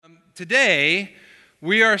Today,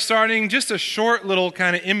 we are starting just a short little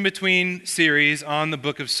kind of in-between series on the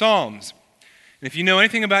book of Psalms. And if you know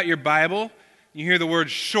anything about your Bible, you hear the word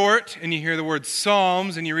short and you hear the word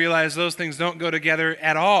Psalms and you realize those things don't go together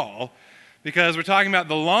at all, because we're talking about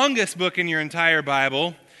the longest book in your entire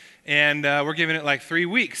Bible, and we're giving it like 3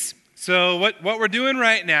 weeks. So what we're doing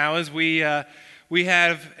right now is we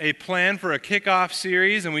have a plan for a kickoff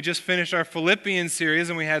series, and we just finished our Philippians series,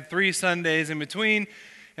 and we had 3 Sundays in between.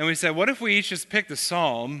 And we said, what if we each just picked a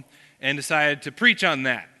psalm and decided to preach on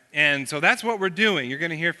that? And so that's what we're doing. You're going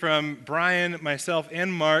to hear from Brian, myself,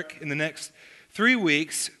 and Mark in the next 3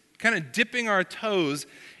 weeks, kind of dipping our toes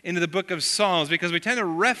into the book of Psalms, because we tend to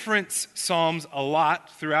reference Psalms a lot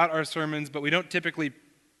throughout our sermons, but we don't typically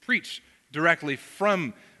preach directly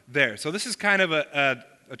from there. So this is kind of a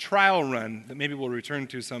trial run that maybe we'll return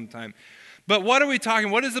to sometime. But what are we talking?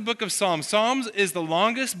 What is the book of Psalms? Psalms is the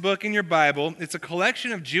longest book in your Bible. It's a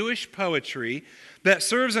collection of Jewish poetry that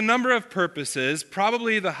serves a number of purposes,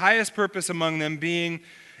 probably the highest purpose among them being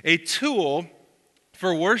a tool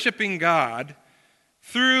for worshiping God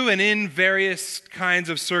through and in various kinds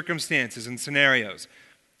of circumstances and scenarios.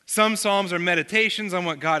 Some psalms are meditations on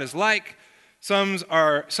what God is like. Some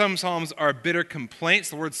psalms are bitter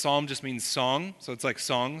complaints. The word psalm just means song, so it's like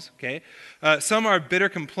songs, okay? Some are bitter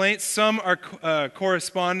complaints. Some are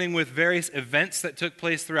corresponding with various events that took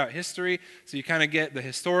place throughout history, so you kind of get the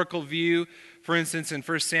historical view. For instance, in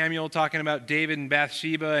 1 Samuel, talking about David and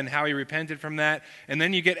Bathsheba and how he repented from that. And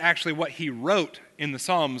then you get actually what he wrote in the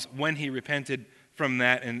Psalms when he repented from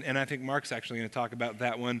that. And I think Mark's actually going to talk about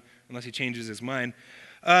that one, unless he changes his mind.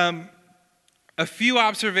 A few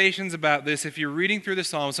observations about this. If you're reading through the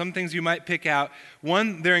Psalms, some things you might pick out.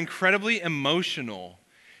 One, they're incredibly emotional.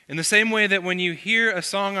 In the same way that when you hear a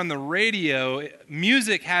song on the radio,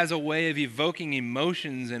 music has a way of evoking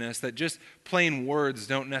emotions in us that just plain words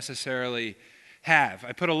don't necessarily have.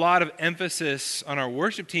 I put a lot of emphasis on our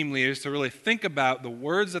worship team leaders to really think about the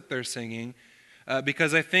words that they're singing,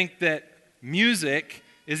 because I think that music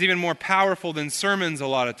is even more powerful than sermons a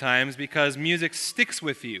lot of times, because music sticks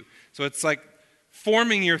with you. So it's like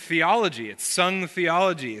forming your theology. It's sung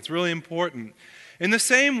theology. It's really important. In the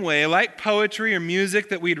same way, like poetry or music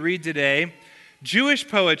that we'd read today, Jewish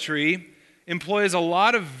poetry employs a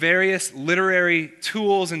lot of various literary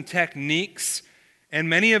tools and techniques, and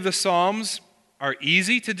many of the Psalms are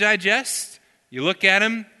easy to digest. You look at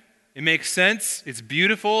them, it makes sense, it's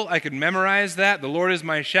beautiful, I could memorize that. The Lord is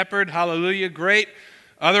my shepherd, hallelujah, great.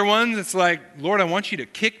 Other ones, it's like, Lord, I want you to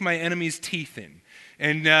kick my enemy's teeth in.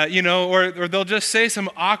 And, or they'll just say some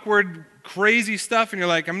awkward, crazy stuff, and you're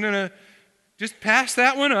like, I'm going to just pass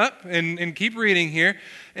that one up and keep reading here.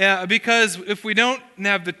 Because if we don't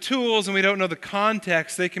have the tools and we don't know the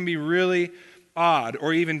context, they can be really odd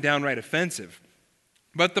or even downright offensive.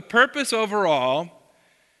 But the purpose overall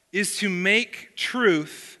is to make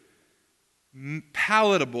truth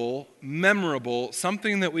palatable, memorable,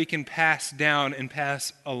 something that we can pass down and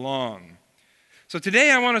pass along. So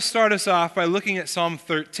today I want to start us off by looking at Psalm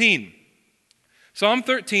 13. Psalm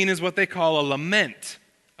 13 is what they call a lament,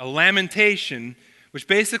 a lamentation, which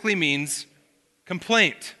basically means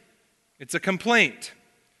complaint. It's a complaint.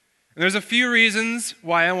 And there's a few reasons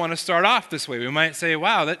why I want to start off this way. We might say,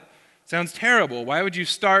 wow, that sounds terrible. Why would you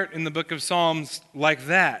start in the book of Psalms like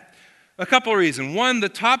that? A couple of reasons. One, the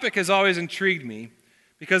topic has always intrigued me,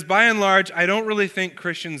 because by and large, I don't really think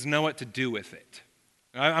Christians know what to do with it.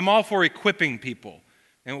 I'm all for equipping people.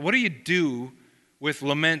 And what do you do with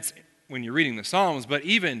laments when you're reading the Psalms? But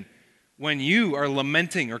even when you are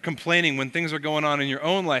lamenting or complaining when things are going on in your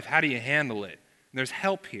own life, how do you handle it? And there's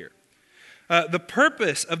help here. The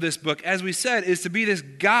purpose of this book, as we said, is to be this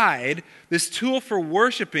guide, this tool for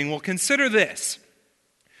worshiping. Well, consider this.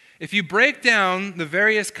 If you break down the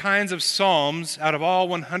various kinds of Psalms out of all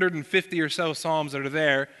 150 or so Psalms that are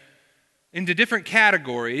there into different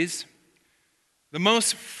categories, the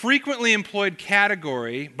most frequently employed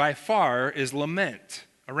category by far is lament.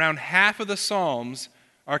 Around half of the Psalms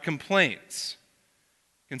are complaints.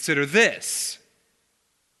 Consider this.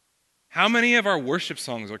 How many of our worship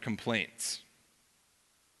songs are complaints?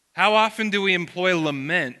 How often do we employ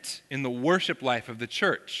lament in the worship life of the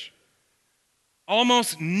church?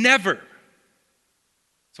 Almost never.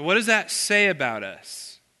 So what does that say about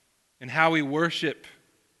us and how we worship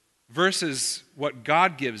versus what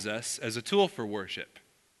God gives us as a tool for worship?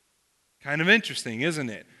 Kind of interesting, isn't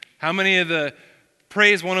it? How many of the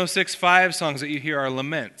Praise 106.5 songs that you hear are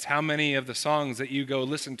laments? How many of the songs that you go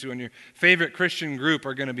listen to in your favorite Christian group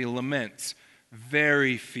are going to be laments?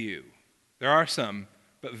 Very few. There are some,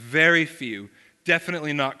 but very few.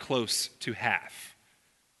 Definitely not close to half.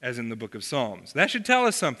 as in the book of Psalms. That should tell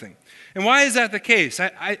us something. And why is that the case?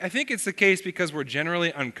 I think it's the case because we're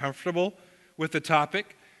generally uncomfortable with the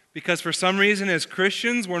topic, because for some reason as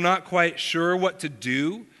Christians, we're not quite sure what to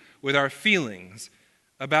do with our feelings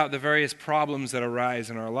about the various problems that arise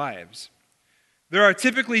in our lives. There are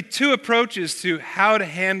typically two approaches to how to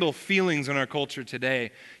handle feelings in our culture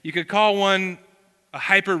today. You could call one a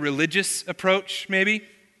hyper-religious approach, maybe,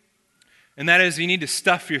 and that is you need to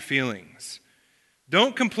stuff your feelings.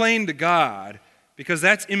 Don't complain to God, because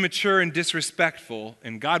that's immature and disrespectful,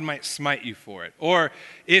 and God might smite you for it. Or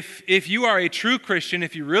if you are a true Christian,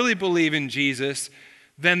 if you really believe in Jesus,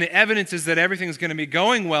 then the evidence is that everything's going to be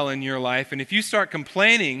going well in your life, and if you start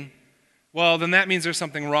complaining, well, then that means there's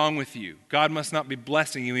something wrong with you. God must not be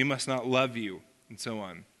blessing you, He must not love you, and so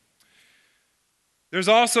on. There's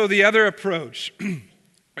also the other approach.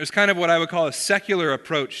 There's kind of what I would call a secular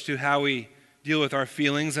approach to how we deal with our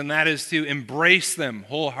feelings, and that is to embrace them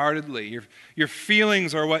wholeheartedly. Your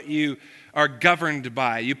feelings are what you are governed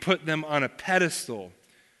by. You put them on a pedestal.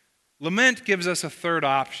 Lament gives us a third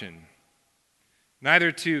option,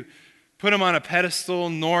 neither to put them on a pedestal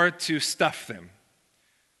nor to stuff them.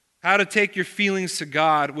 How to take your feelings to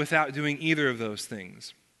God without doing either of those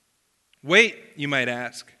things. Wait, you might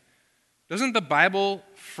ask. Doesn't the Bible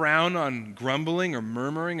frown on grumbling or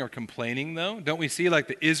murmuring or complaining, though? Don't we see like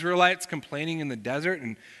the Israelites complaining in the desert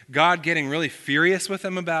and God getting really furious with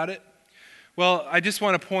them about it? Well, I just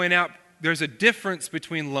want to point out there's a difference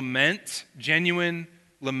between lament, genuine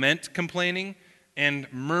lament complaining, and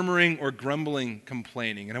murmuring or grumbling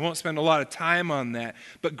complaining. And I won't spend a lot of time on that.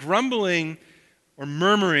 But grumbling or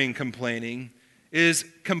murmuring complaining is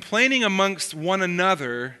complaining amongst one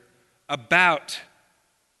another about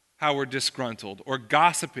how we're disgruntled, or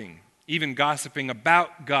gossiping, even gossiping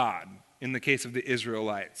about God in the case of the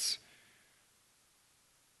Israelites,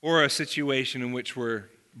 or a situation in which we're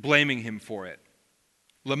blaming Him for it.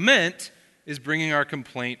 Lament is bringing our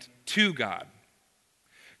complaint to God.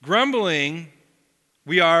 Grumbling,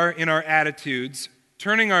 we are in our attitudes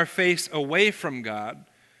turning our face away from God,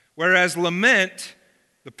 whereas lament,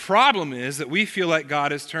 the problem is that we feel like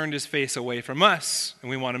God has turned His face away from us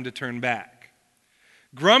and we want Him to turn back.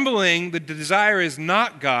 Grumbling, the desire is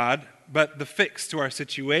not God, but the fix to our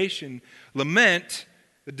situation. Lament,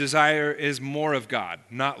 the desire is more of God,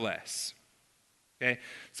 not less. Okay?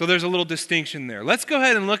 So there's a little distinction there. Let's go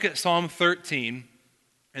ahead and look at Psalm 13.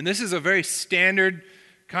 And this is a very standard,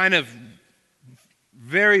 kind of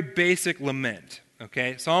very basic lament.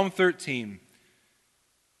 Okay? Psalm 13.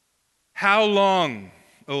 How long,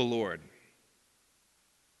 O Lord?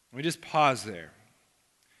 Let me just pause there.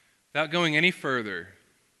 Without going any further,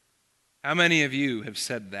 how many of you have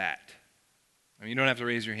said that? I mean, you don't have to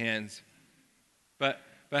raise your hands. But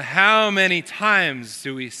how many times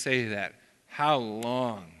do we say that? How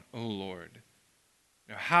long, O Lord?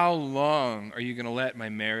 How long are you going to let my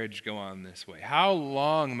marriage go on this way? How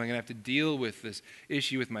long am I going to have to deal with this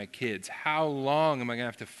issue with my kids? How long am I going to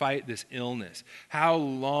have to fight this illness? How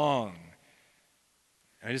long?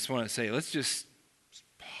 I just want to say, let's just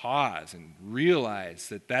pause and realize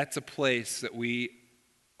that that's a place that we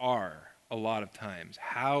are a lot of times.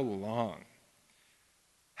 How long?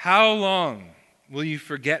 How long will you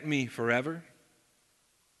forget me forever?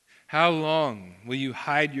 How long will you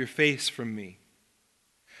hide your face from me?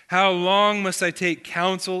 How long must I take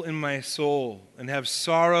counsel in my soul and have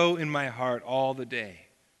sorrow in my heart all the day?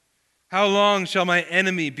 How long shall my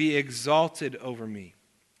enemy be exalted over me?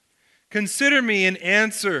 Consider me and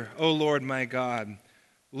answer, O Lord my God.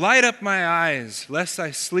 Light up my eyes, lest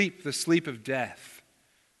I sleep the sleep of death.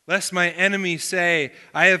 Lest my enemy say,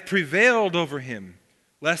 I have prevailed over him.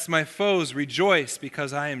 Lest my foes rejoice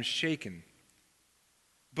because I am shaken.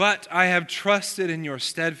 But I have trusted in your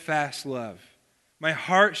steadfast love. My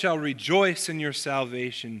heart shall rejoice in your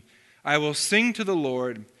salvation. I will sing to the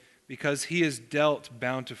Lord because He has dealt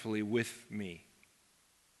bountifully with me.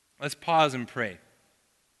 Let's pause and pray.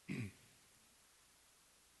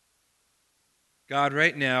 God,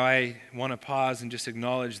 right now I want to pause and just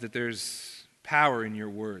acknowledge that there's power in your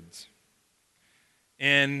words.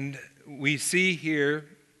 And we see here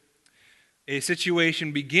a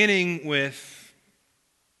situation beginning with,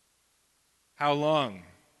 how long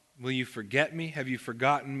will you forget me? Have you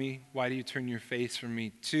forgotten me? Why do you turn your face from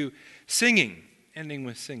me? To singing, ending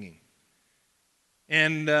with singing.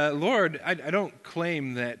 And Lord, I don't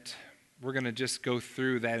claim that we're going to just go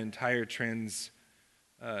through that entire transition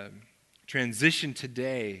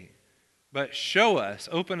today, but show us,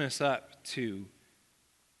 open us up to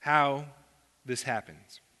how this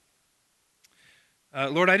happens.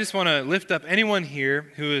 Lord, I just want to lift up anyone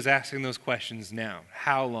here who is asking those questions now.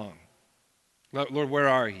 How long? Lord, where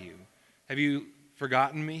are you? Have you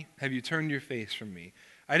forgotten me? Have you turned your face from me?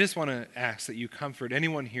 I just want to ask that you comfort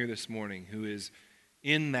anyone here this morning who is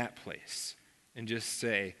in that place and just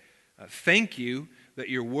say, thank you that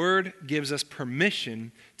your word gives us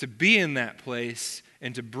permission to be in that place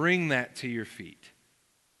and to bring that to your feet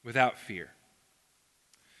without fear.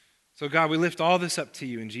 So God, we lift all this up to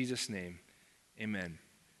you in Jesus' name. Amen.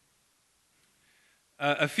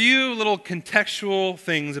 A few little contextual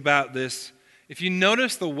things about this. If you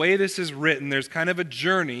notice the way this is written, there's kind of a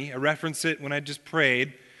journey. I referenced it when I just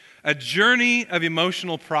prayed. A journey of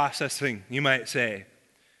emotional processing, you might say.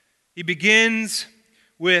 He begins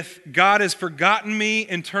with, God has forgotten me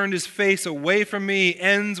and turned his face away from me. He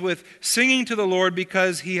ends with singing to the Lord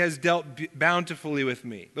because he has dealt bountifully with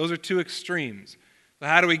me. Those are two extremes. So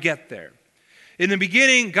how do we get there? In the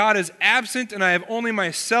beginning, God is absent, and I have only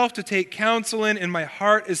myself to take counsel in, and my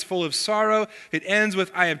heart is full of sorrow. It ends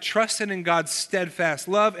with, I have trusted in God's steadfast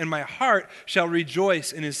love, and my heart shall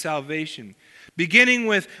rejoice in his salvation. Beginning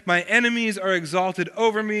with, my enemies are exalted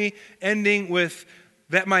over me, ending with,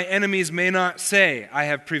 that my enemies may not say, I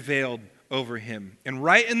have prevailed over him. And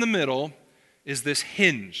right in the middle is this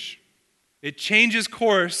hinge. It changes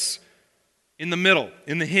course in the middle,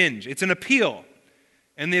 in the hinge. It's an appeal.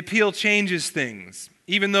 And the appeal changes things.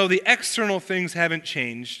 Even though the external things haven't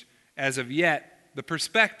changed as of yet, the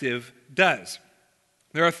perspective does.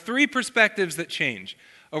 There are three perspectives that change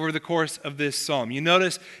over the course of this psalm. You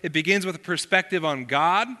notice it begins with a perspective on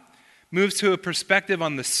God, moves to a perspective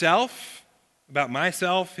on the self, about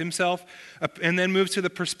myself, himself, and then moves to the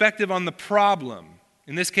perspective on the problem.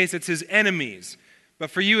 In this case, it's his enemies. But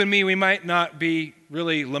for you and me, we might not be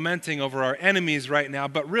really lamenting over our enemies right now,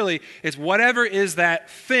 but really, it's whatever is that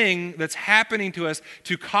thing that's happening to us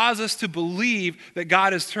to cause us to believe that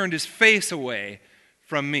God has turned his face away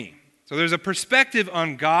from me. So there's a perspective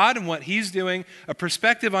on God and what he's doing, a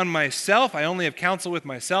perspective on myself, I only have counsel with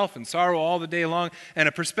myself and sorrow all the day long, and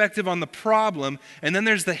a perspective on the problem, and then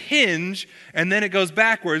there's the hinge, and then it goes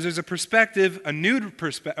backwards. There's a perspective, a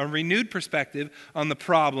renewed perspective on the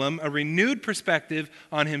problem, a renewed perspective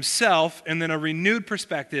on himself, and then a renewed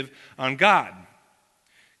perspective on God.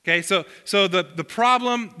 Okay, so the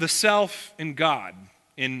problem, the self, and God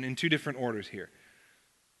in two different orders here.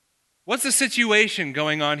 What's the situation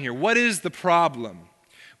going on here? What is the problem?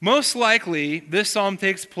 Most likely, this psalm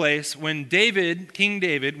takes place when David, King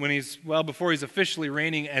David, before he's officially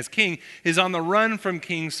reigning as king, is on the run from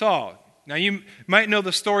King Saul. Now, you might know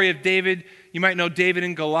the story of David. You might know David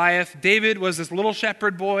and Goliath. David was this little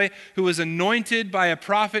shepherd boy who was anointed by a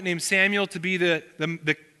prophet named Samuel to be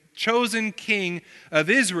the chosen king of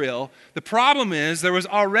Israel. The problem is there was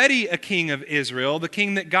already a king of Israel, the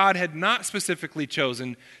king that God had not specifically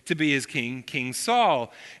chosen to be his king, King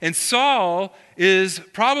Saul. And Saul is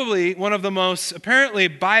probably one of the most apparently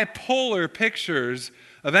bipolar pictures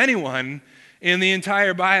of anyone in the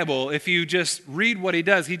entire Bible. If you just read what he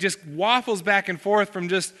does, he just waffles back and forth from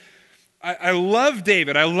just, I love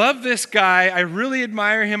David. I love this guy. I really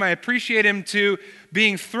admire him. I appreciate him, to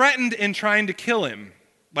being threatened and trying to kill him,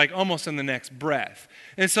 like almost in the next breath.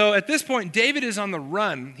 And so at this point, David is on the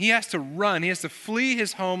run. He has to run. He has to flee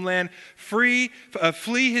his homeland, flee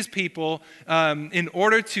his people in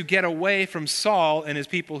order to get away from Saul and his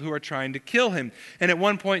people who are trying to kill him. And at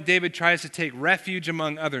one point, David tries to take refuge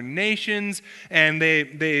among other nations, and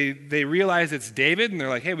they realize it's David, and they're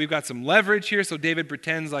like, hey, we've got some leverage here. So David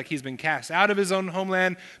pretends like he's been cast out of his own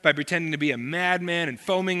homeland by pretending to be a madman and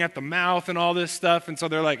foaming at the mouth and all this stuff. And so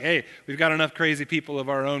they're like, hey, we've got enough crazy people of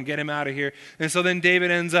our own. Get him out of here. And so then David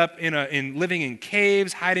ends up in living in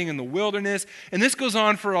caves, hiding in the wilderness, and this goes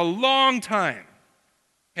on for a long time.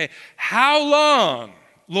 Okay, how long,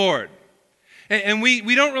 Lord? And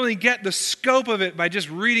we don't really get the scope of it by just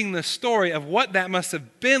reading the story of what that must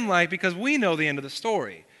have been like, because we know the end of the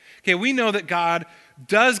story. Okay, we know that God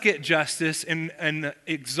does get justice and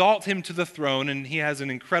exalt him to the throne, and he has an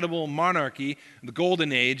incredible monarchy, the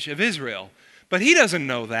golden age of Israel. But he doesn't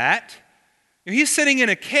know that. He's sitting in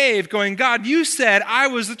a cave going, God, you said I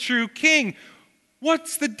was the true king.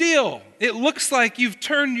 What's the deal? It looks like you've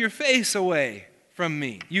turned your face away from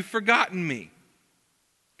me. You've forgotten me.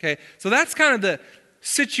 Okay, so that's kind of the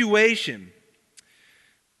situation.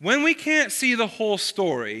 When we can't see the whole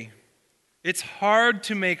story, it's hard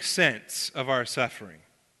to make sense of our suffering.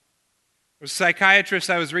 A psychiatrist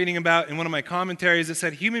I was reading about in one of my commentaries that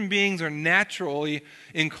said human beings are naturally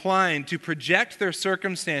inclined to project their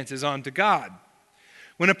circumstances onto God.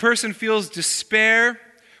 When a person feels despair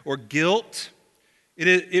or guilt,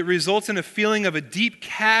 it results in a feeling of a deep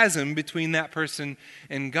chasm between that person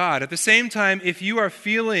and God. At the same time, if you are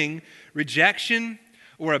feeling rejection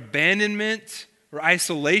or abandonment or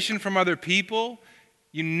isolation from other people,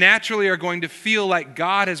 you naturally are going to feel like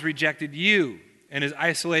God has rejected you and is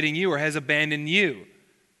isolating you or has abandoned you.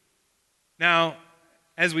 Now,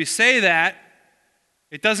 as we say that,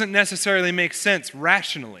 it doesn't necessarily make sense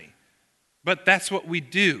rationally, but that's what we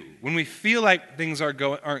do. When we feel like things aren't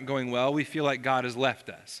going well, we feel like God has left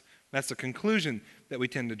us. That's the conclusion that we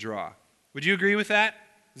tend to draw. Would you agree with that?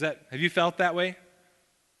 Have you felt that way?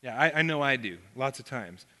 Yeah, I know I do, lots of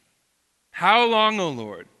times. How long, O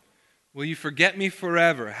Lord, will you forget me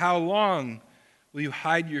forever? How long will you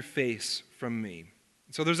hide your face from me?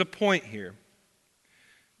 So there's a point here.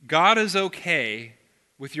 God is okay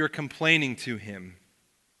with your complaining to him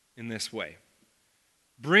in this way.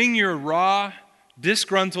 Bring your raw,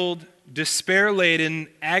 disgruntled, despair-laden,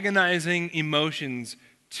 agonizing emotions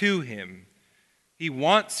to him. He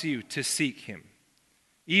wants you to seek him,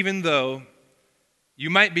 even though you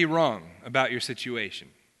might be wrong about your situation.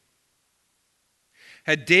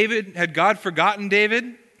 Had God forgotten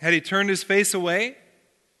David? Had he turned his face away?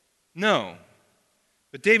 No.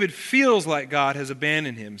 But David feels like God has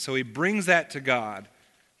abandoned him, so he brings that to God.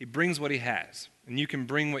 He brings what he has, and you can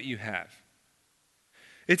bring what you have.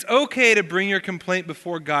 It's okay to bring your complaint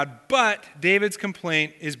before God, but David's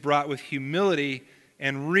complaint is brought with humility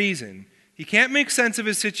and reason. He can't make sense of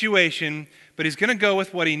his situation, but he's going to go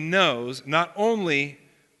with what he knows, not only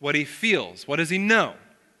what he feels. What does he know?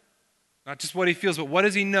 Not just what he feels, but what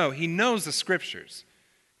does he know? He knows the Scriptures.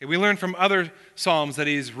 We learn from other Psalms that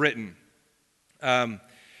he's written.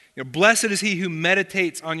 Blessed is he who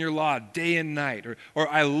meditates on your law day and night. Or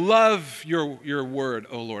I love your word,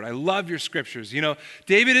 O Lord. I love your Scriptures.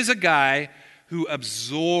 David is a guy who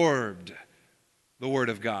absorbed the Word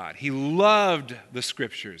of God. He loved the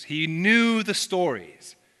Scriptures. He knew the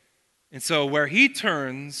stories. And so where he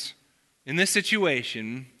turns in this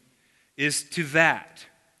situation is to that.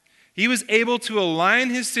 He was able to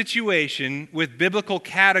align his situation with biblical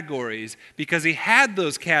categories because he had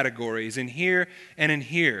those categories in here and in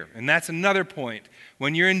here. And that's another point.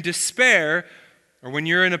 When you're in despair or when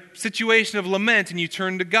you're in a situation of lament and you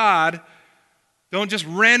turn to God, don't just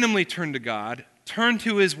randomly turn to God. Turn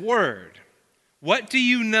to his word. What do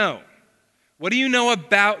you know? What do you know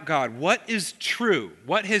about God? What is true?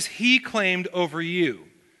 What has he claimed over you?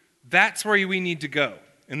 That's where we need to go.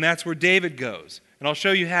 And that's where David goes. And I'll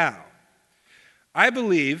show you how. I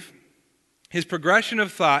believe his progression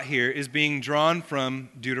of thought here is being drawn from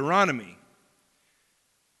Deuteronomy.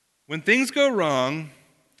 When things go wrong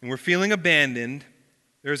and we're feeling abandoned,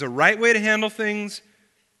 there's a right way to handle things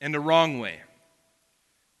and a wrong way.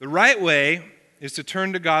 The right way is to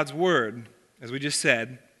turn to God's word, as we just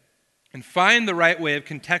said, and find the right way of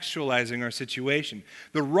contextualizing our situation.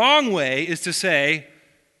 The wrong way is to say,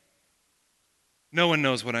 no one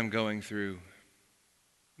knows what I'm going through.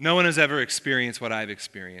 No one has ever experienced what I've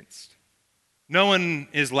experienced. No one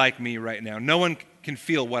is like me right now. No one can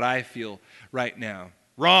feel what I feel right now.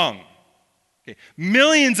 Wrong. Okay.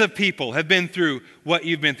 Millions of people have been through what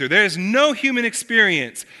you've been through. There is no human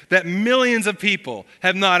experience that millions of people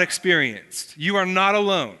have not experienced. You are not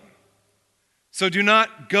alone. So do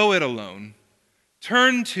not go it alone.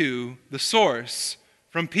 Turn to the source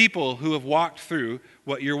from people who have walked through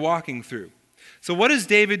what you're walking through. So what is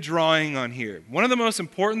David drawing on here? One of the most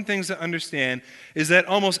important things to understand is that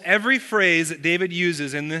almost every phrase that David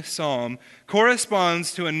uses in this psalm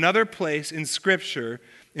corresponds to another place in Scripture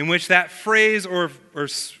in which that phrase or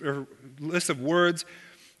list of words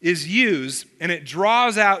is used, and it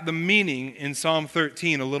draws out the meaning in Psalm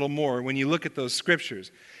 13 a little more when you look at those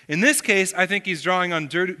Scriptures. In this case, I think he's drawing on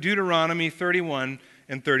Deuteronomy 31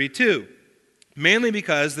 and 32, mainly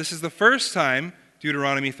because this is the first time,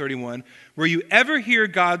 Deuteronomy 31, where you ever hear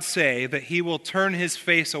God say that he will turn his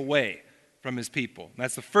face away from his people.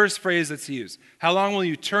 That's the first phrase that's used. How long will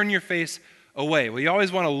you turn your face away? Well, you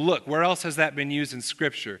always want to look. Where else has that been used in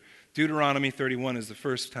Scripture? Deuteronomy 31 is the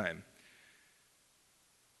first time.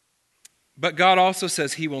 But God also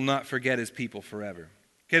says he will not forget his people forever.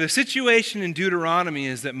 Okay, the situation in Deuteronomy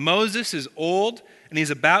is that Moses is old and he's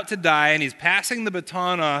about to die and he's passing the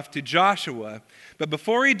baton off to Joshua. But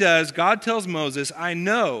before he does, God tells Moses, I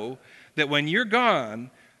know that when you're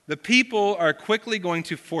gone, the people are quickly going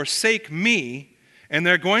to forsake me and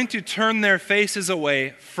they're going to turn their faces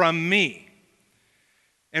away from me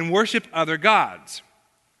and worship other gods.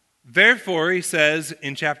 Therefore, he says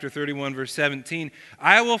in chapter 31, verse 17,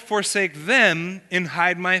 I will forsake them and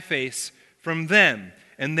hide my face from them,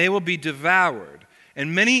 and they will be devoured.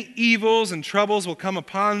 And many evils and troubles will come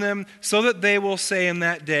upon them, so that they will say in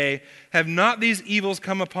that day, have not these evils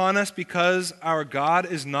come upon us because our God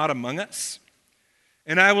is not among us?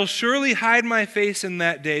 And I will surely hide my face in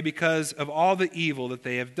that day because of all the evil that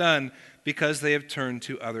they have done, because they have turned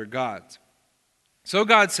to other gods. So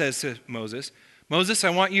God says to Moses, Moses, I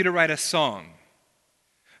want you to write a song.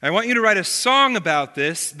 I want you to write a song about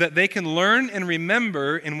this that they can learn and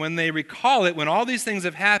remember, and when they recall it, when all these things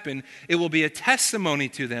have happened, it will be a testimony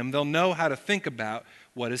to them. They'll know how to think about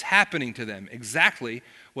what is happening to them, exactly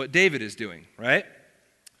what David is doing, right?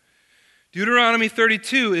 Deuteronomy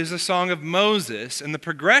 32 is a song of Moses, and the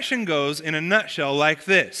progression goes in a nutshell like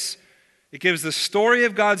this. It gives the story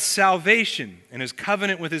of God's salvation and his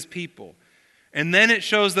covenant with his people. And then it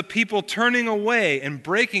shows the people turning away and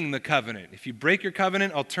breaking the covenant. If you break your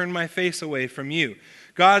covenant, I'll turn my face away from you.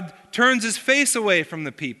 God turns his face away from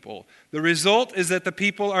the people. The result is that the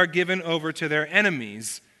people are given over to their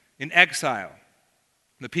enemies in exile.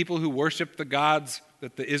 The people who worship the gods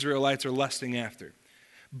that the Israelites are lusting after.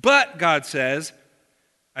 But, God says,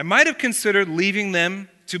 I might have considered leaving them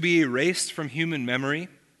to be erased from human memory.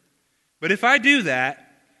 But if I do that,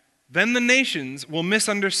 then the nations will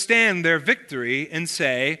misunderstand their victory and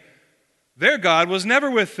say, their God was never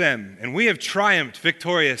with them, and we have triumphed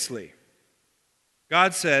victoriously.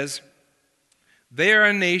 God says, they are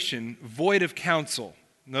a nation void of counsel.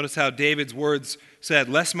 Notice how David's words said,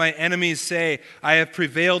 lest my enemies say, I have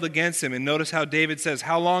prevailed against him. And notice how David says,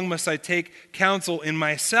 how long must I take counsel in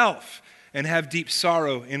myself and have deep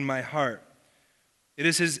sorrow in my heart? It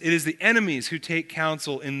is the enemies who take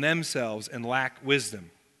counsel in themselves and lack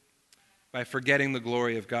wisdom by forgetting the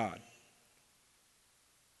glory of God.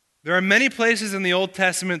 There are many places in the Old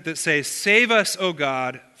Testament that say, save us, O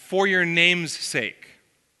God, for your name's sake.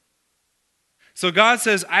 So God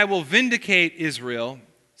says, I will vindicate Israel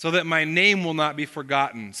so that my name will not be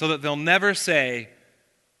forgotten, so that they'll never say,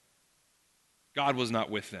 God was not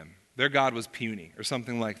with them. Their God was puny, or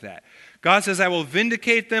something like that. God says, I will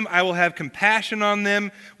vindicate them. I will have compassion on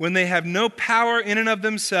them. When they have no power in and of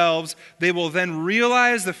themselves, they will then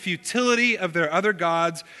realize the futility of their other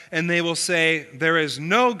gods, and they will say, there is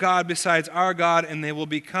no God besides our God, and they will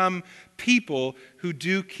become people who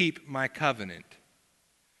do keep my covenant.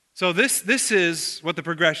 So this is what the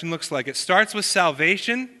progression looks like. It starts with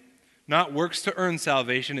salvation, not works to earn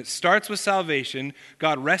salvation. It starts with salvation.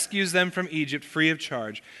 God rescues them from Egypt free of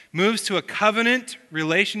charge. Moves to a covenant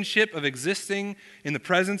relationship of existing in the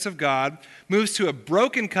presence of God. Moves to a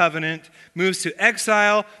broken covenant. Moves to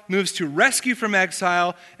exile. Moves to rescue from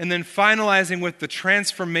exile. And then finalizing with the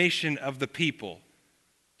transformation of the people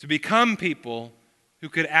to become people who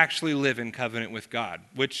could actually live in covenant with God,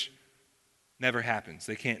 which never happens.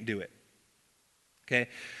 They can't do it. Okay?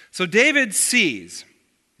 So David sees,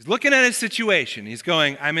 he's looking at his situation. He's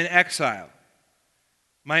going, I'm in exile.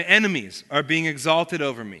 My enemies are being exalted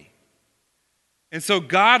over me. And so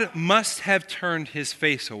God must have turned his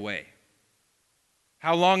face away.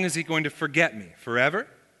 How long is he going to forget me? Forever?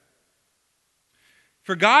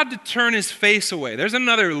 For God to turn his face away, there's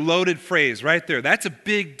another loaded phrase right there. That's a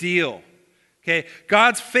big deal. Okay,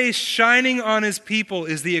 God's face shining on his people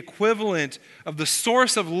is the equivalent of the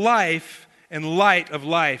source of life and light of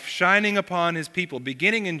life shining upon his people,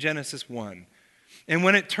 beginning in Genesis 1. And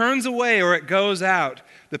when it turns away or it goes out,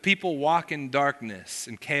 the people walk in darkness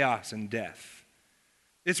and chaos and death.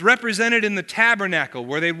 It's represented in the tabernacle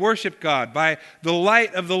where they worship God by the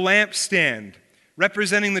light of the lampstand,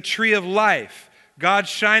 representing the tree of life. God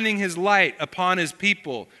shining his light upon his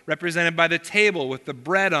people, represented by the table with the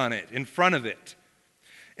bread on it in front of it.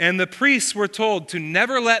 And the priests were told to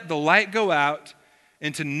never let the light go out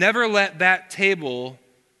and to never let that table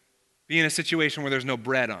be in a situation where there's no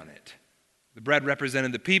bread on it. The bread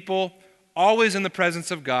represented the people, always in the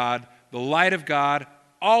presence of God, the light of God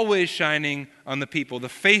always shining on the people, the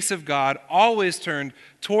face of God always turned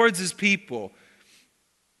towards his people.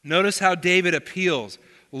 Notice how David appeals.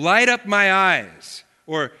 Light up my eyes,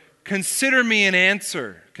 or consider me an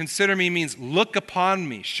answer. Consider me means look upon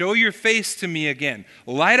me. Show your face to me again.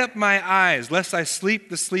 Light up my eyes, lest I sleep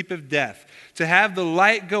the sleep of death. To have the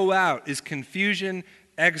light go out is confusion,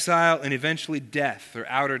 exile, and eventually death or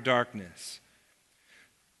outer darkness.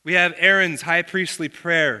 We have Aaron's high priestly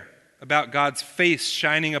prayer about God's face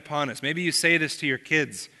shining upon us. Maybe you say this to your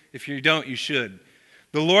kids. If you don't, you should.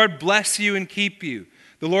 The Lord bless you and keep you.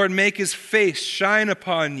 The Lord make his face shine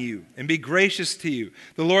upon you and be gracious to you.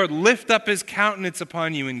 The Lord lift up his countenance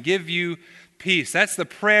upon you and give you peace. That's the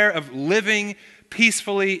prayer of living,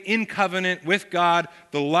 peacefully in covenant with God.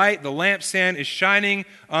 The light, the lampstand is shining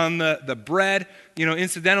on the bread.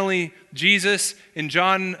 Incidentally, Jesus in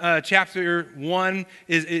John chapter 1,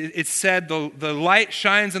 it said the light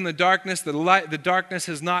shines in the darkness. The darkness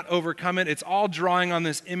has not overcome it. It's all drawing on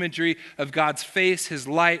this imagery of God's face, his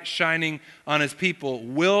light shining on his people.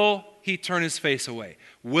 Will he turn his face away?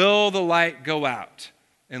 Will the light go out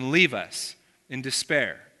and leave us in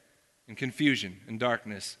despair, in confusion, in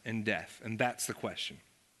darkness, and death? And that's the question.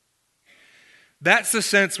 That's the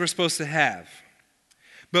sense we're supposed to have.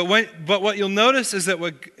 But what you'll notice is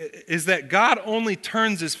that God only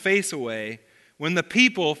turns his face away when the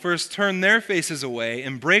people first turn their faces away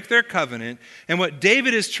and break their covenant. And what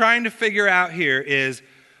David is trying to figure out here is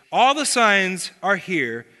all the signs are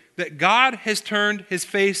here that God has turned his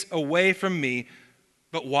face away from me,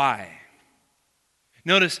 but why?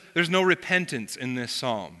 Notice there's no repentance in this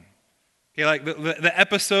psalm. Okay, like the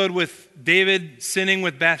episode with David sinning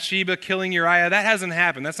with Bathsheba, killing Uriah, that hasn't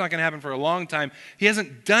happened. That's not going to happen for a long time. He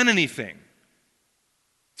hasn't done anything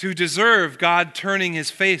to deserve God turning his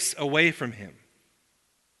face away from him.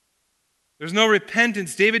 There's no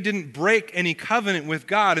repentance. David didn't break any covenant with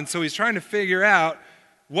God, and so he's trying to figure out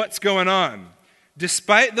what's going on.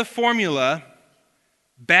 Despite the formula,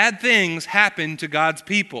 bad things happen to God's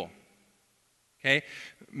people. Okay?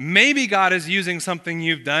 Maybe God is using something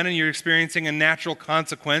you've done and you're experiencing a natural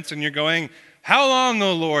consequence and you're going, how long,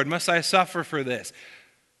 O Lord, must I suffer for this?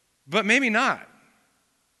 But maybe not.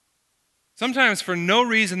 Sometimes for no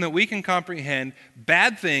reason that we can comprehend,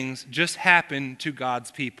 bad things just happen to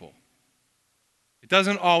God's people. It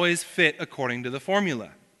doesn't always fit according to the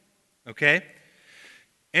formula. Okay?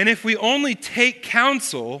 And if we only take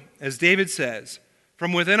counsel, as David says,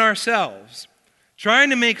 from within ourselves, trying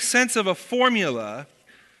to make sense of a formula,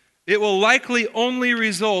 it will likely only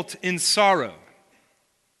result in sorrow.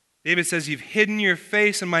 David says, you've hidden your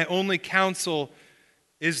face, and my only counsel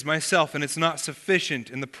is myself, and it's not sufficient,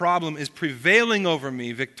 and the problem is prevailing over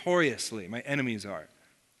me victoriously. My enemies are.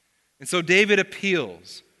 And so David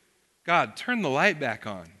appeals, God, turn the light back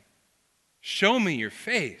on. Show me your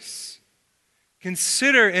face.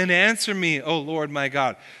 Consider and answer me, O Lord my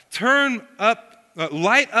God.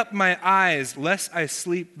 Light up my eyes, lest I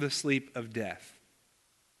sleep the sleep of death.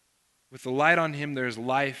 With the light on him, there's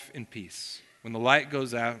life and peace. When the light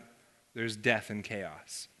goes out, there's death and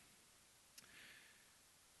chaos.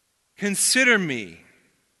 Consider me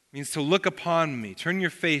means to look upon me. Turn your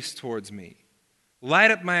face towards me.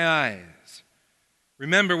 Light up my eyes.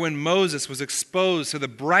 Remember when Moses was exposed to the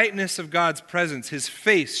brightness of God's presence, his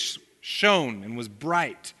face shone and was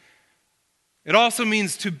bright. It also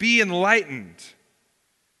means to be enlightened.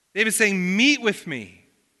 David's saying, meet with me,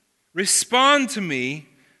 respond to me,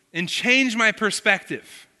 and change my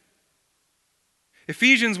perspective.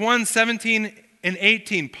 Ephesians 1:17 and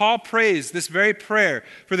 18, Paul prays this very prayer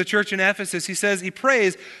for the church in Ephesus. He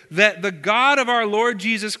prays that the God of our Lord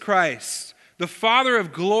Jesus Christ, the Father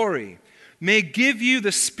of glory, may give you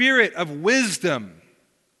the spirit of wisdom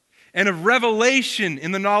and of revelation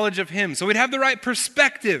in the knowledge of him. So we'd have the right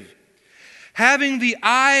perspective. Having the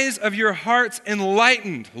eyes of your hearts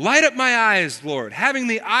enlightened. Light up my eyes, Lord. Having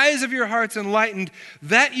the eyes of your hearts enlightened,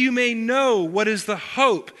 that you may know what is the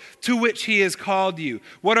hope to which he has called you.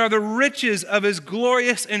 What are the riches of his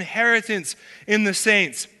glorious inheritance in the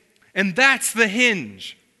saints. And that's the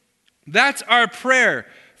hinge. That's our prayer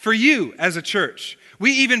for you as a church.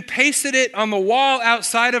 We even pasted it on the wall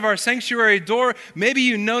outside of our sanctuary door. Maybe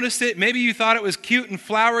you noticed it. Maybe you thought it was cute and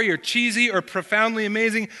flowery or cheesy or profoundly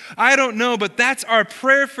amazing. I don't know, but that's our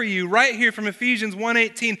prayer for you right here from Ephesians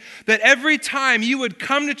 1:18, that every time you would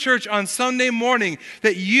come to church on Sunday morning,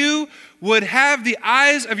 that you would have the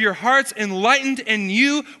eyes of your hearts enlightened and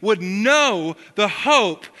you would know the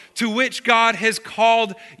hope to which God has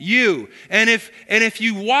called you. And if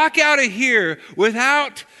you walk out of here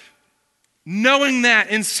without knowing that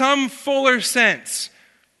in some fuller sense,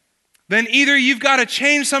 then either you've got to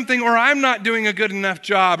change something or I'm not doing a good enough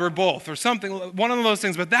job, or both, or something, one of those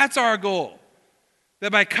things. But that's our goal,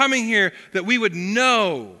 that by coming here, that we would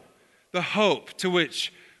know the hope to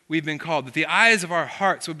which we've been called, that the eyes of our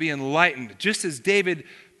hearts would be enlightened, just as David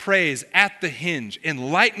prays at the hinge,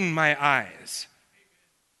 enlighten my eyes.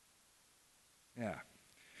 Yeah.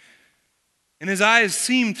 And his eyes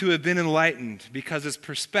seem to have been enlightened because his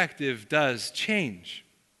perspective does change.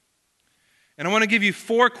 And I want to give you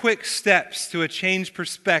 4 quick steps to a changed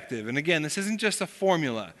perspective. And again, this isn't just a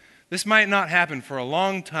formula. This might not happen for a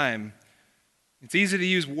long time. It's easy to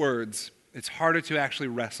use words. It's harder to actually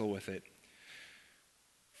wrestle with it.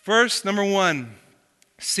 First, number 1,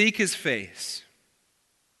 seek his face.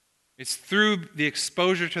 It's through the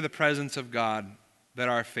exposure to the presence of God that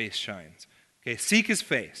our face shines. Okay, seek his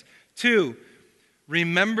face. 2,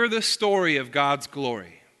 remember the story of God's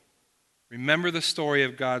glory. Remember the story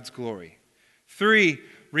of God's glory. 3,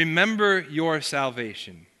 remember your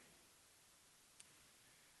salvation.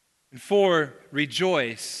 And 4,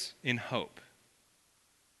 rejoice in hope.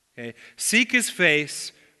 Okay, seek his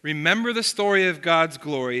face, remember the story of God's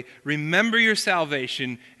glory, remember your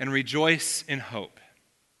salvation, and rejoice in hope.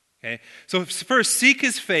 Okay? So first, seek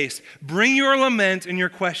his face. Bring your lament and your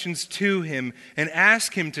questions to him and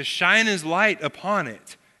ask him to shine his light upon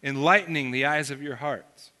it, enlightening the eyes of your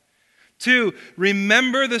hearts. 2,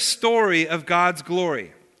 remember the story of God's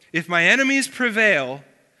glory. If my enemies prevail,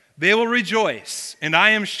 they will rejoice, and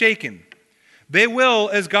I am shaken. They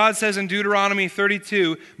will, as God says in Deuteronomy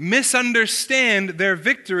 32, misunderstand their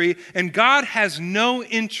victory, and God has no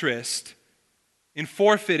interest in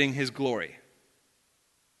forfeiting his glory.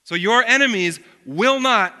 So your enemies will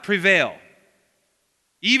not prevail.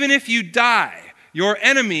 Even if you die, your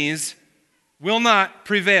enemies will not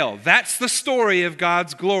prevail. That's the story of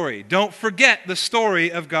God's glory. Don't forget the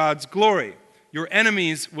story of God's glory. Your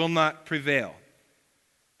enemies will not prevail.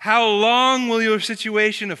 How long will your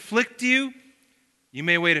situation afflict you? You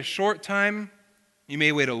may wait a short time. You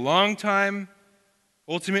may wait a long time.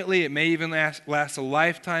 Ultimately, it may even last a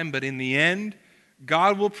lifetime, but in the end,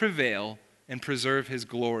 God will prevail and preserve his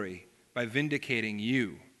glory by vindicating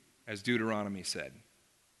you, as Deuteronomy said.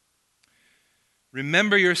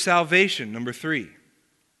 Remember your salvation, number 3.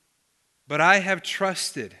 But I have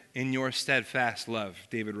trusted in your steadfast love,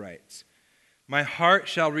 David writes. My heart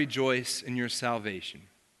shall rejoice in your salvation.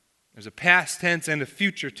 There's a past tense and a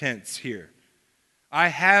future tense here. I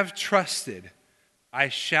have trusted, I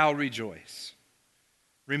shall rejoice.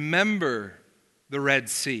 Remember the Red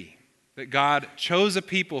Sea, that God chose a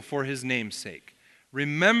people for his name's sake.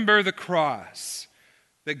 Remember the cross,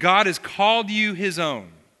 that God has called you his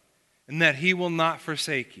own, and that he will not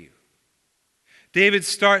forsake you. David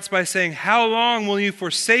starts by saying, how long will you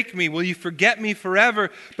forsake me? Will you forget me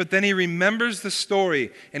forever? But then he remembers the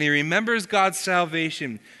story, and he remembers God's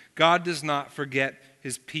salvation. God does not forget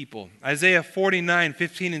his people. Isaiah 49,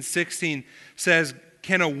 15 and 16 says,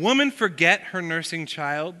 can a woman forget her nursing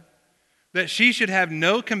child, that she should have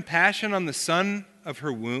no compassion on the son of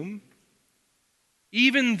her womb?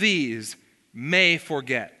 Even these may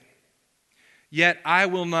forget, yet I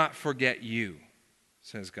will not forget you,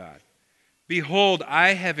 says God. Behold,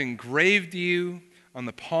 I have engraved you on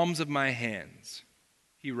the palms of my hands,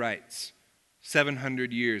 he writes,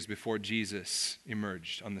 700 years before Jesus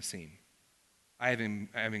emerged on the scene. I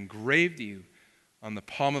have engraved you on the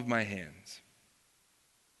palm of my hands.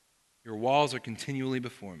 Your walls are continually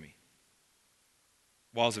before me.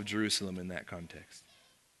 Walls of Jerusalem in that context.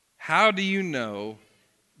 How do you know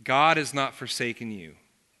God has not forsaken you?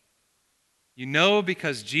 You know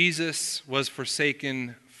because Jesus was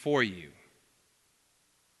forsaken for you.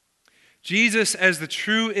 Jesus, as the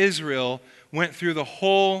true Israel, went through the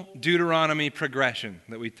whole Deuteronomy progression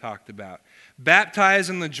that we talked about. Baptized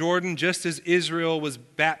in the Jordan just as Israel was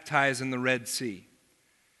baptized in the Red Sea.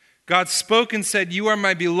 God spoke and said, you are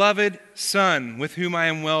my beloved Son, with whom I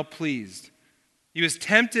am well pleased. He was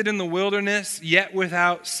tempted in the wilderness, yet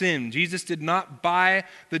without sin. Jesus did not buy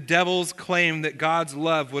the devil's claim that God's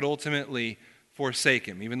love would ultimately forsake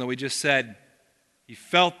him, even though we just said he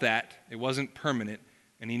felt that. It wasn't permanent,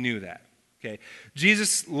 and he knew that. Okay.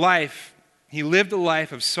 Jesus' life, he lived a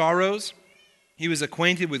life of sorrows. He was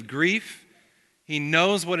acquainted with grief. He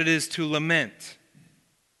knows what it is to lament.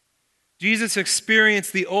 Jesus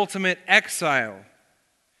experienced the ultimate exile.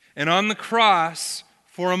 And on the cross,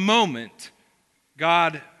 for a moment,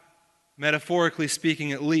 God, metaphorically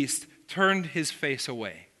speaking at least, turned his face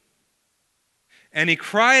away. And he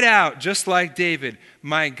cried out, just like David,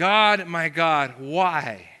 my God,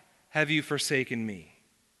 why have you forsaken me?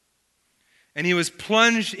 And he was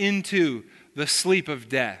plunged into the sleep of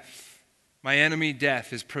death. My enemy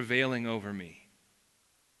death is prevailing over me.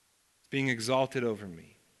 It's being exalted over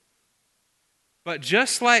me. But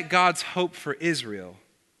just like God's hope for Israel,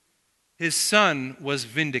 his Son was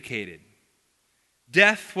vindicated.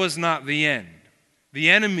 Death was not the end. The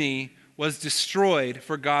enemy was destroyed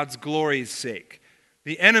for God's glory's sake.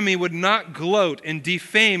 The enemy would not gloat and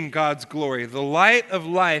defame God's glory. The light of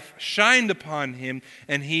life shined upon him,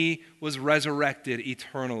 and he was resurrected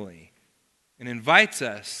eternally, and invites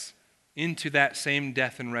us into that same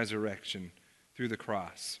death and resurrection through the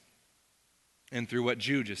cross and through what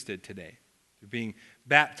Jude just did today, through being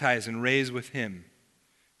baptized and raised with him.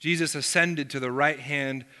 Jesus ascended to the right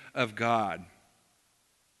hand of God.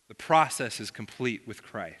 The process is complete with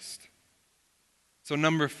Christ. So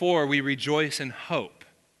number 4, we rejoice in hope.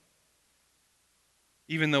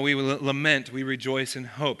 Even though we lament, we rejoice in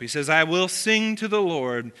hope. He says, I will sing to the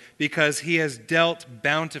Lord because he has dealt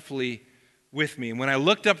bountifully with me. And when I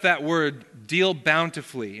looked up that word, deal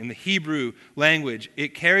bountifully, in the Hebrew language,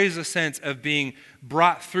 it carries a sense of being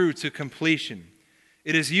brought through to completion.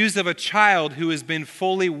 It is used of a child who has been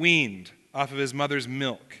fully weaned off of his mother's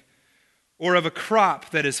milk, or of a crop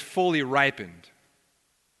that is fully ripened.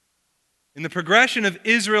 In the progression of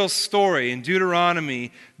Israel's story in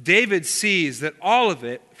Deuteronomy, David sees that all of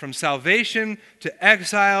it, from salvation to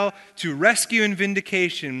exile to rescue and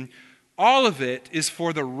vindication, all of it is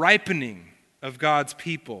for the ripening of God's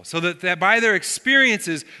people, so that by their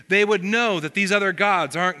experiences, they would know that these other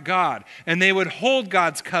gods aren't God, and they would hold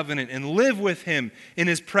God's covenant and live with him in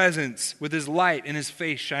his presence, with his light and his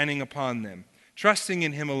face shining upon them, trusting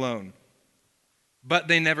in him alone. But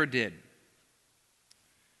they never did.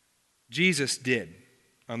 Jesus did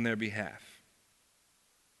on their behalf.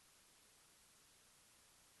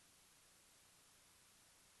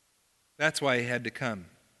 That's why he had to come.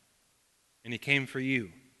 And he came for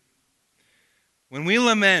you. When we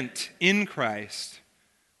lament in Christ,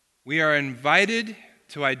 we are invited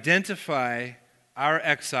to identify our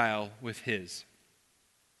exile with his.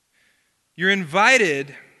 You're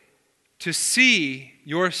invited to see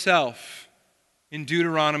yourself in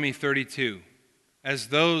Deuteronomy 32 as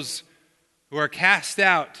those who are cast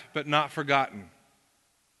out but not forgotten,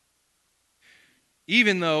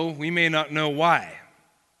 even though we may not know why.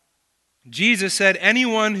 Jesus said,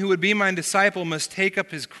 anyone who would be my disciple must take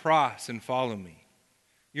up his cross and follow me.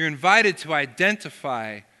 You're invited to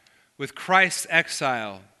identify with Christ's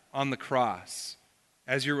exile on the cross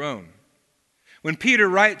as your own. When Peter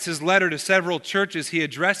writes his letter to several churches, he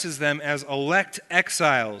addresses them as elect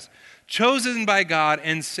exiles, chosen by God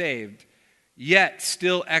and saved, yet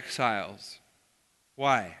still exiles.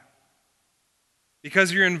 Why?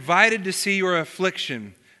 Because you're invited to see your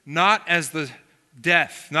affliction not as the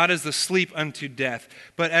death, not as the sleep unto death,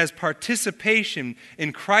 but as participation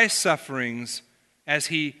in Christ's sufferings as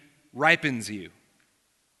he ripens you,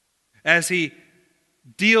 as he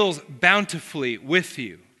deals bountifully with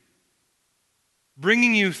you,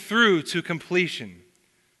 bringing you through to completion,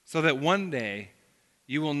 so that one day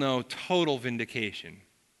you will know total vindication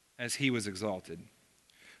as he was exalted.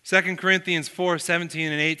 2 Corinthians 4:17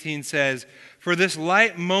 and 18 says, for this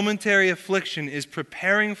light momentary affliction is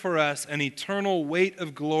preparing for us an eternal weight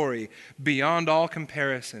of glory beyond all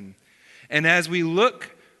comparison. And as we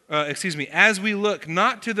look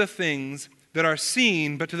not to the things that are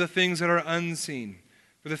seen, but to the things that are unseen.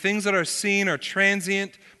 For the things that are seen are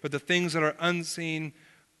transient, but the things that are unseen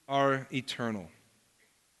are eternal.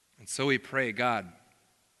 And so we pray, God,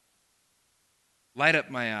 light up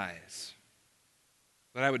my eyes,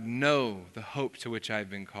 that I would know the hope to which I've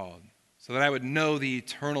been called, so that I would know the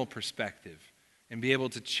eternal perspective and be able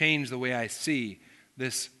to change the way I see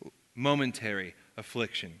this momentary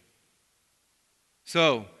affliction.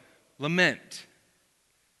 So, lament.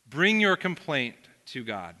 Bring your complaint to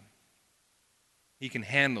God. He can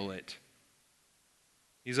handle it.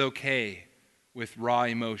 He's okay with raw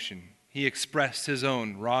emotion. He expressed his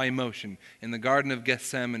own raw emotion in the Garden of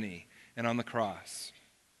Gethsemane and on the cross.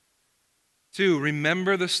 2,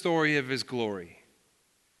 remember the story of his glory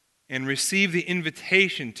and receive the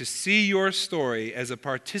invitation to see your story as a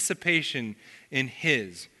participation in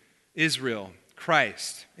his, Israel,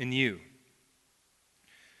 Christ, in you.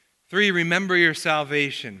 3, remember your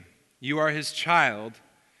salvation. You are his child,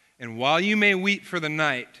 and while you may weep for the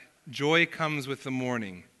night, joy comes with the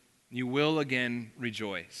morning. You will again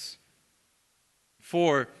rejoice.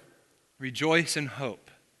 4, rejoice in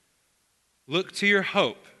hope. Look to your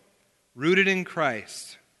hope, rooted in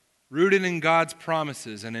Christ, rooted in God's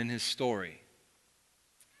promises and in his story.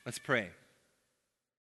 Let's pray.